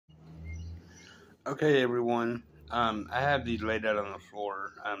Okay, everyone. I have these laid out on the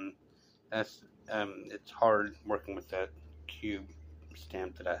floor. It's hard working with that cube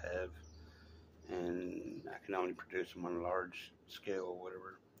stamp that I have, and I can only produce them on a large scale or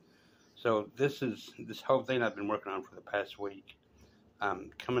whatever. So this whole thing I've been working on for the past week.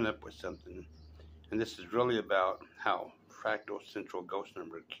 Coming up with something, and this is really about how fractal central ghost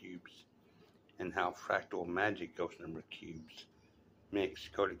number cubes and how fractal magic ghost number cubes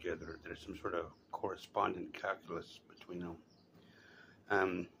go together. There's some sort of corresponding calculus between them.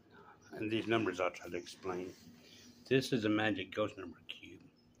 Um, and these numbers I'll try to explain. This is a magic ghost number cube.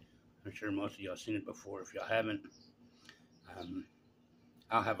 I'm sure most of y'all seen it before. If y'all haven't, um,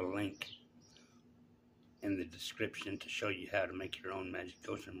 I'll have a link in the description to show you how to make your own magic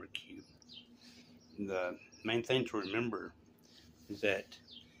ghost number cube. The main thing to remember is that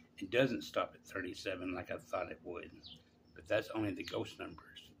it doesn't stop at 37 like I thought it would, but that's only the ghost numbers.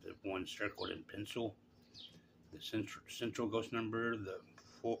 The one circled in pencil, the central ghost number, the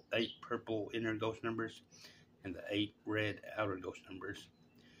 8 purple inner ghost numbers, and the 8 red outer ghost numbers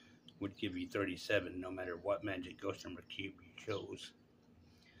would give you 37 no matter what magic ghost number cube you chose.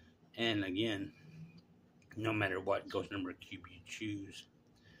 And again, no matter what ghost number cube you choose,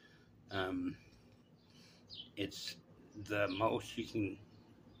 it's the most you can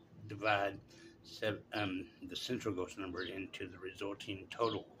divide the central ghost number into the resulting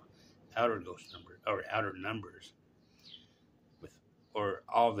total outer ghost number or outer numbers or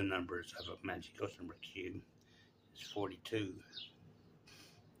all the numbers of a magic ghost number cube is 42.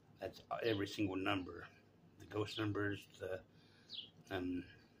 That's every single number. The ghost numbers, the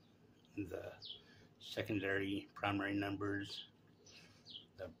secondary primary numbers,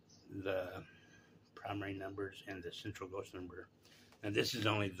 the primary numbers, and the central ghost number. Now this is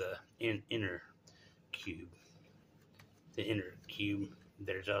only the inner cube. The inner cube.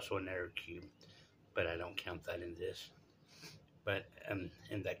 There's also an outer cube, but I don't count that in this. But and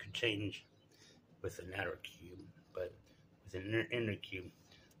that could change with an outer cube. But with an inner cube,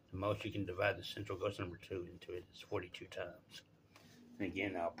 the most you can divide the central ghost number 2 into it is 42 times. And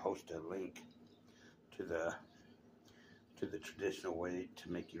again, I'll post a link to the traditional way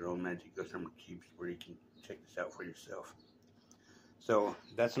to make your own magic ghost number cubes, where you can check this out for yourself. So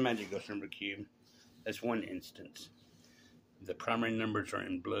that's a magic ghost number cube. That's one instance. The primary numbers are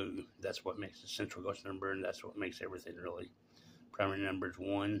in blue. That's what makes the central ghost number, and that's what makes everything really. Primary numbers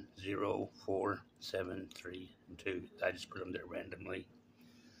 1, 0, 4, 7, 3, and 2. I just put them there randomly.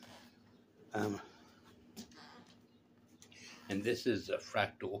 And this is a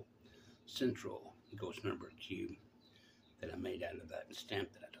fractal central ghost number cube that I made out of that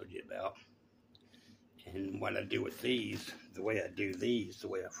stamp that I told you about. And what I do with these, the way I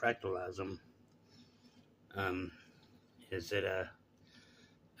fractalize them, is that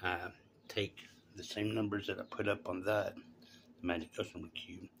I take the same numbers that I put up on that, the magic ghost number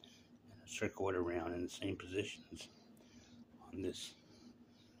cube, and I circle it around in the same positions on this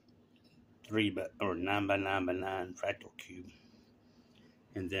 9 by 9 by 9 fractal cube.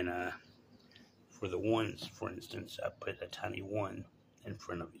 And then for the ones, for instance, I put a tiny 1 in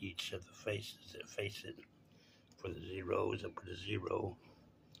front of each of the faces that face it. For the zeros, I put a 0.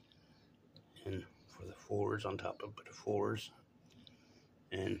 And for the 4s on top, I put a 4s.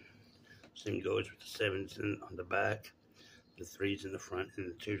 And same goes with the 7s on the back, the 3s in the front, and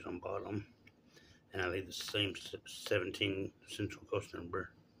the 2s on bottom. And I leave the same 17 central ghost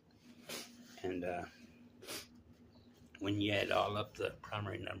number. And when you add all up the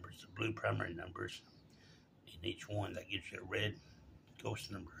primary numbers, the blue primary numbers, in each one, that gives you a red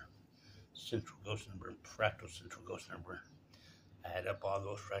ghost number, central ghost number, fractal central ghost number. I add up all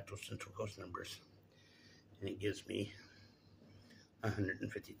those fractal central ghost numbers, and it gives me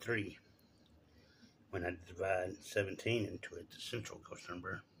 153. When I divide 17 into it, the central ghost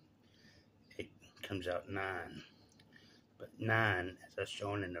number, it comes out 9. But 9, as I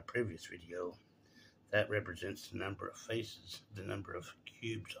shown in the previous video, that represents the number of faces, the number of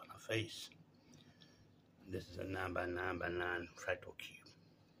cubes on a face. This is a 9 by 9 by 9 fractal cube.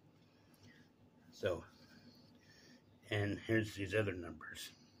 So, and here's these other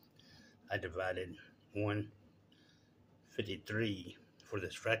numbers. I divided 153 for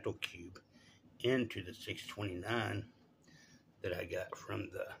this fractal cube into the 629 that I got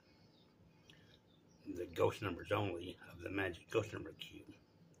from the ghost numbers only of the magic ghost number cube.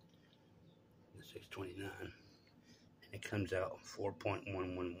 The 629. And it comes out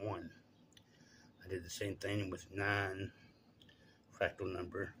 4.111. I did the same thing with 9 fractal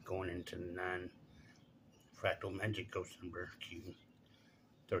number going into the 9 fractal magic ghost number cube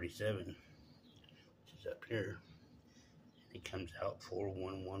 37, which is up here. And it comes out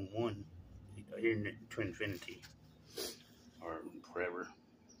 4111. to infinity or forever.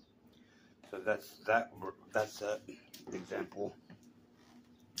 So that's that example.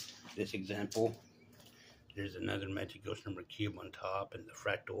 This example, there's another Magic Ghost Number cube on top, and the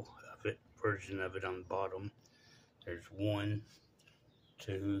fractal version of it on the bottom. There's 1,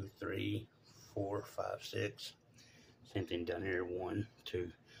 2, 3, 4, 5, 6. Same thing down here. 1,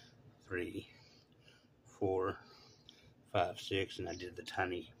 2, 3, 4, 5, 6, and I did the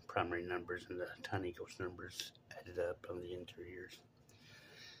tiny primary numbers and the tiny ghost numbers added up on the interiors.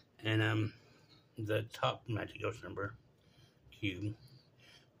 And the top Magic Ghost Number cube,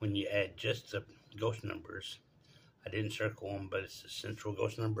 when you add just the ghost numbers, I didn't circle them, but it's the central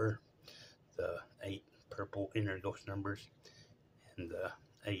ghost number, the 8 purple inner ghost numbers, and the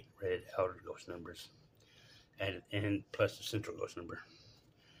 8 red outer ghost numbers, added, and plus the central ghost number.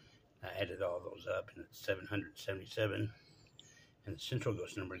 I added all those up, and it's 777, and the central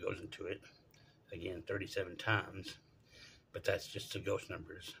ghost number goes into it again 37 times, but that's just the ghost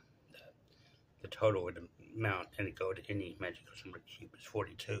numbers. The total amount and it go to any Magic Ghost Number cube is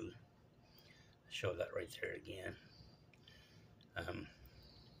 42. I'll show that right there again.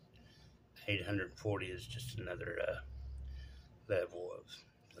 840 is just another level of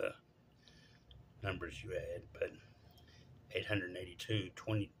the numbers you add, but 882,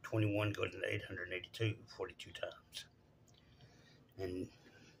 21 goes into 882 42 times. And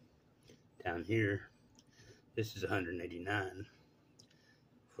down here, this is 189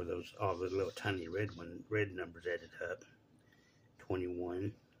 for those, all the little tiny red numbers added up.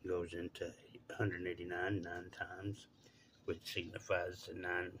 21 goes into 189 9 times, which signifies the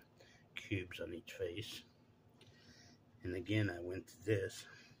 9 cubes on each face. And again, I went to this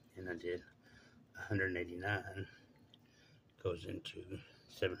and I did 189 goes into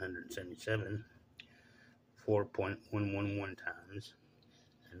 777 4.111 times,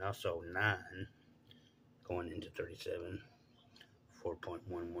 and also 9 going into 37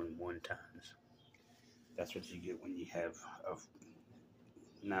 4.111 times. That's what you get when you have a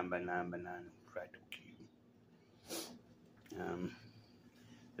 9 by 9 by 9 fractal cube.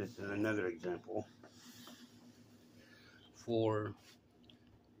 This is another example for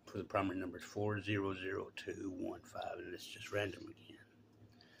the primary numbers 4, 0, 0, 2, 1, 5, and it's just random again.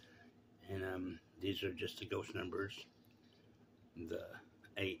 And these are just the ghost numbers. The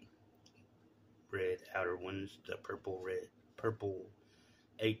 8 red outer ones, the purple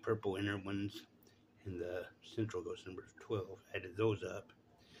 8 purple inner ones, and the central ghost number 12. Added those up,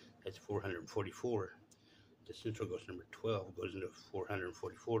 that's 444. The central ghost number 12 goes into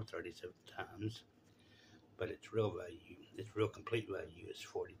 444 37 times, but its real value, its real complete value is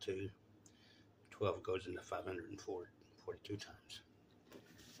 42. 12 goes into 542 times.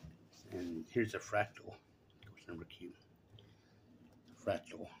 And here's a fractal ghost number cube.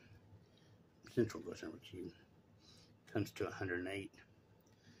 Fractal central ghost number cube comes to 108,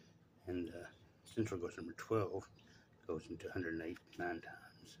 and the central ghost number 12 goes into 108 9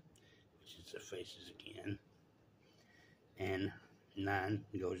 times, which is the faces again. And 9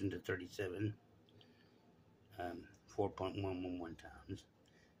 goes into 37 4.111 times,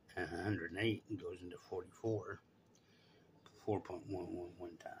 and 108 goes into 44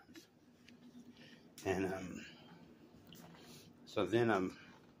 4.111 times. And so then I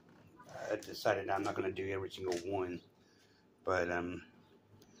decided I'm not going to do every single one, but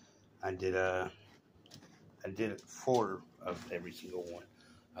I did 4 of every single one.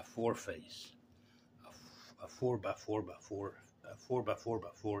 A 4 face, a 4 by 4 by 4, a 4 by 4 by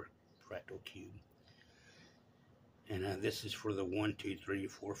 4 fractal cube. And this is for the 1, 2, 3,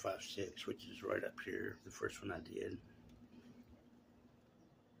 4, 5, 6, which is right up here, the first one I did.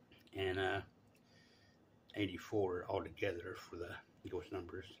 And 84 altogether for the ghost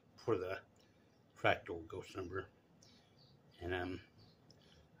numbers, for the fractal ghost number. And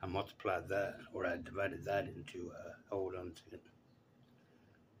I multiplied that, or I divided that into, hold on a second.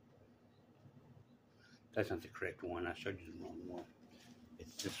 That's not the correct one. I showed you the wrong one.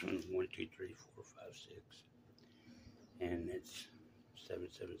 It's this one, 1, 2, 3, 4, 5, 6. And it's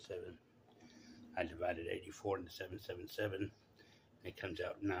 777. I divided 84 into 777. And it comes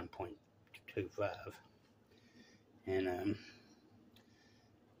out 9.25. And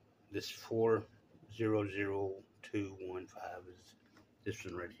this 400215 is this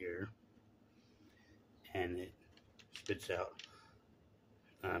one right here, and it spits out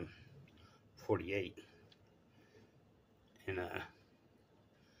 48, and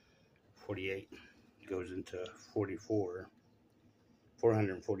 48 goes into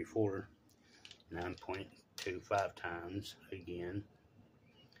 444 9.25 times again,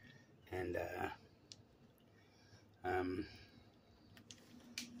 and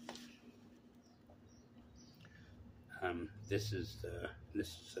This is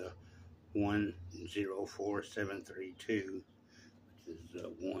 104732, which is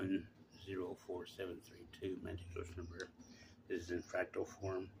 104732 Magic Ghost Number. This is in fractal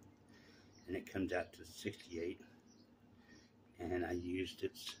form, and it comes out to 68. And I used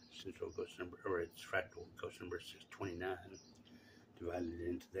its central ghost number, or its fractal ghost number 629, divided it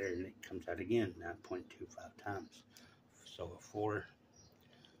into there, and it comes out again 9.25 times. So a 4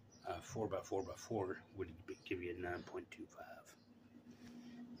 by 4 by 4 would give you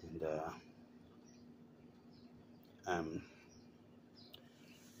 9.25. And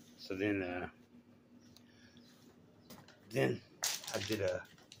so then I did a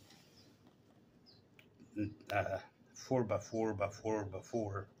 4 by 4 by 4 by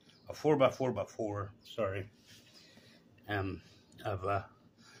 4, a 4 by 4 by 4, sorry, of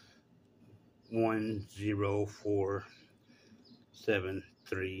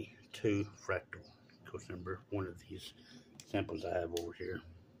 104732 fractal ghost number, one of these samples I have over here.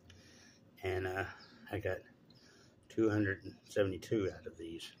 And I got 272 out of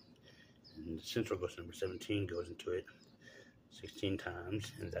these. And the central ghost number 17 goes into it 16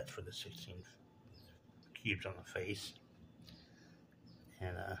 times, and that's for the 16 cubes on the face.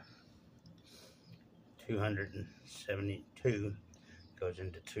 And 272 goes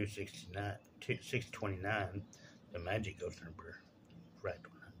into 629, the magic ghost number,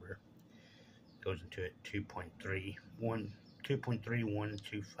 fractal number, goes into it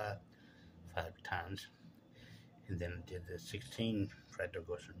 2.31255 times. And then I did the 16 fractal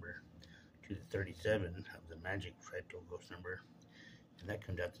ghost number to the 37 of the magic fractal ghost number, and that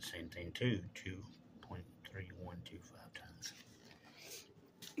comes out the same thing too, 2.3125 times.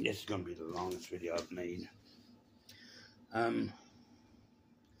 This is going to be the longest video I've made.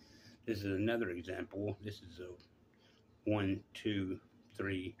 This is another example. This is a 1, 2,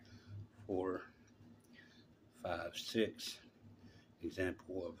 3, 4, 5, 6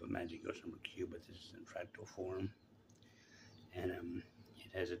 example of a magic ghost number cube, but this is in fractal form. And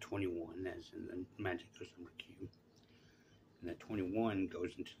it has a 21 as in the magic ghost number cube. And that 21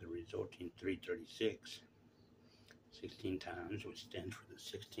 goes into the resulting 336 16 times, which stands for the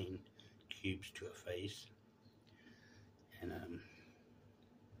 16 cubes to a face. And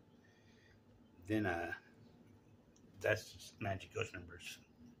then that's magic ghost number's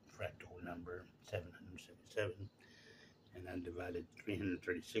fractal number 777, and I divided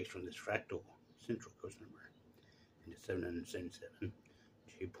 336 from this fractal central ghost number into 777,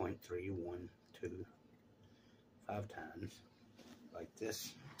 2.3125 times, like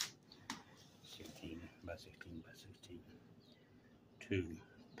this, 16 by 16 by 16,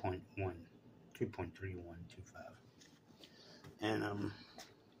 2.3125. And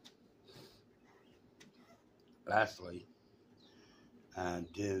lastly, I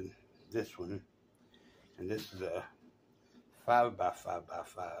did this one, and this is a 5 by 5 by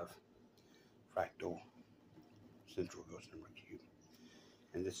 5 fractal central ghost number cube.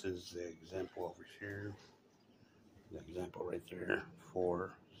 And this is the example over here, the example right there,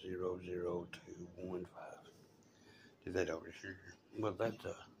 400215. Did that over here. Well,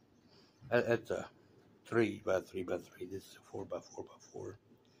 that's a 3 by 3 by 3. This is a 4 by 4 by 4.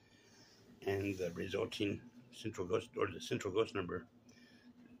 And the resulting central ghost, or the central ghost number,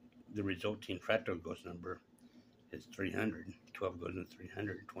 the resulting fractal ghost number is 300. 12 goes into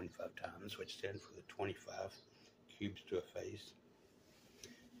 325 times, which stands for the 25 cubes to a face.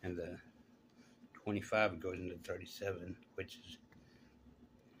 And the 25 goes into 37, which is,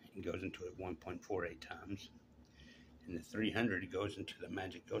 it goes into it 1.48 times. And the 300 goes into the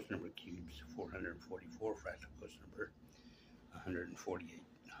magic ghost number cubes, 444 fractal ghost number,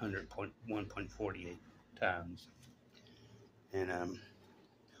 1.48 times. And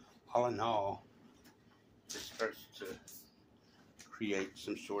all in all, it starts to create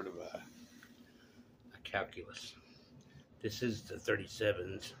some sort of a calculus. This is the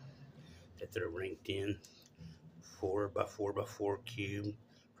 37s that they're ranked in: 4 by 4 by 4 cube,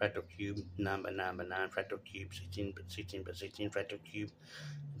 fractal cube, 9 by 9 by 9 fractal cube, 16 by 16 by 16 fractal cube,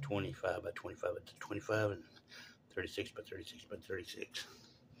 25 by 25 by 25, and 36 by 36 by 36.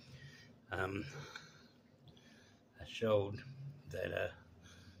 I showed that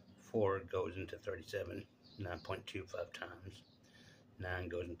 4 goes into 37 9.25 times, 9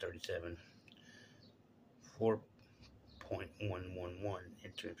 goes into 37 4.111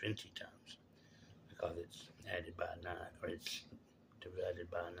 into infinity times, because it's added by 9, or it's divided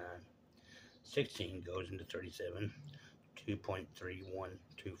by 9. 16 goes into 37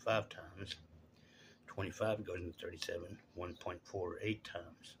 2.3125 times. 25 goes into 37 1.48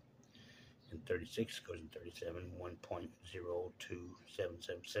 times. And 36 goes into 37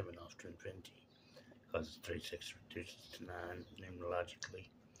 1.02777 off to infinity, because 36 reduces to 9 numerologically.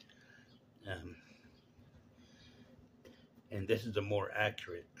 And this is a more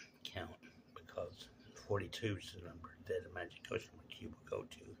accurate count because 42 is the number that a Magic Ghost Number cube will go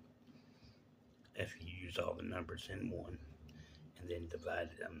to if you use all the numbers in one and then divide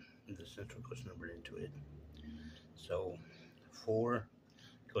the central ghost number into it. So 4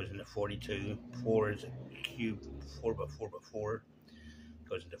 goes into 42. 4 is a cube, 4 by 4 by 4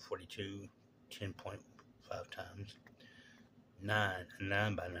 goes into 42 10.5 times.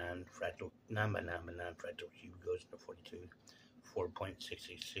 9 by 9 fractal, 9 by 9 by 9 fractal cube goes into 42.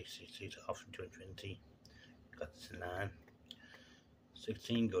 4.66666 off into infinity. Got this 9.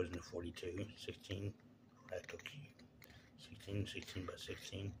 16 goes into 42. 16 fractal cube. 16 by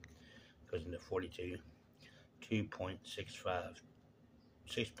 16 goes into 42.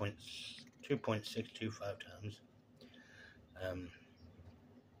 2.625 times.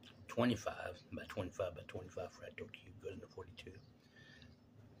 25 by 25 by 25 fractal cube goes into 42.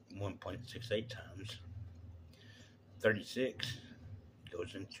 1.68 times. 36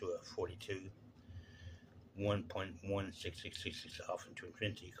 goes into a 42. 1.16666 off into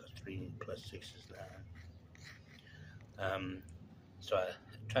infinity because 3 plus 6 is 9. So I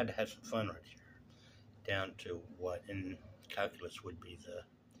tried to have some fun right here, down to what in calculus would be the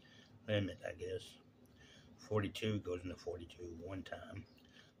limit, I guess. 42 goes into 42 one time,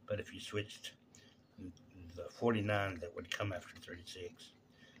 but if you switched the 49 that would come after 36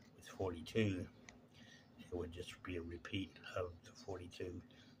 with 42, it would just be a repeat of the 42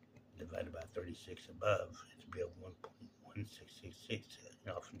 divided by 36 above. It would be a 1.1666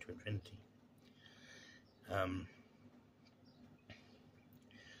 off into infinity.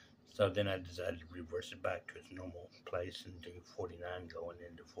 So then I decided to reverse it back to its normal place and do 49 going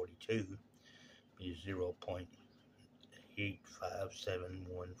into 42 be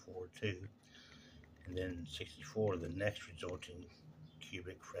 0.857142, and then 64, the next resulting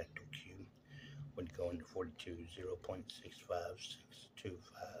cubic fractal cube, would go into 42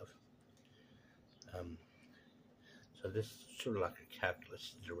 0.65625. So this is sort of like a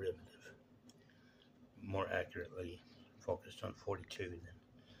calculus derivative, more accurately focused on 42 than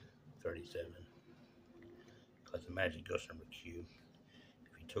 37, because the Magic Ghost Number cube,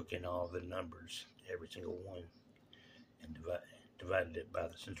 if you took in all the numbers, every single one, and divided it by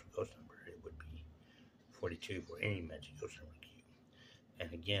the central ghost number, it would be 42 for any Magic Ghost Number cube.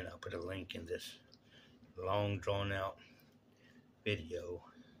 And again, I'll put a link in this long drawn out video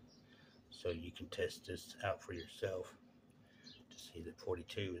so you can test this out for yourself to see that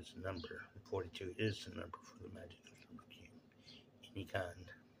 42 is the number. 42 is the number for the Magic Ghost Number cube, any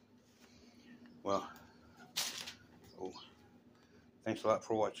kind. Well, thanks a lot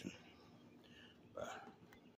for watching.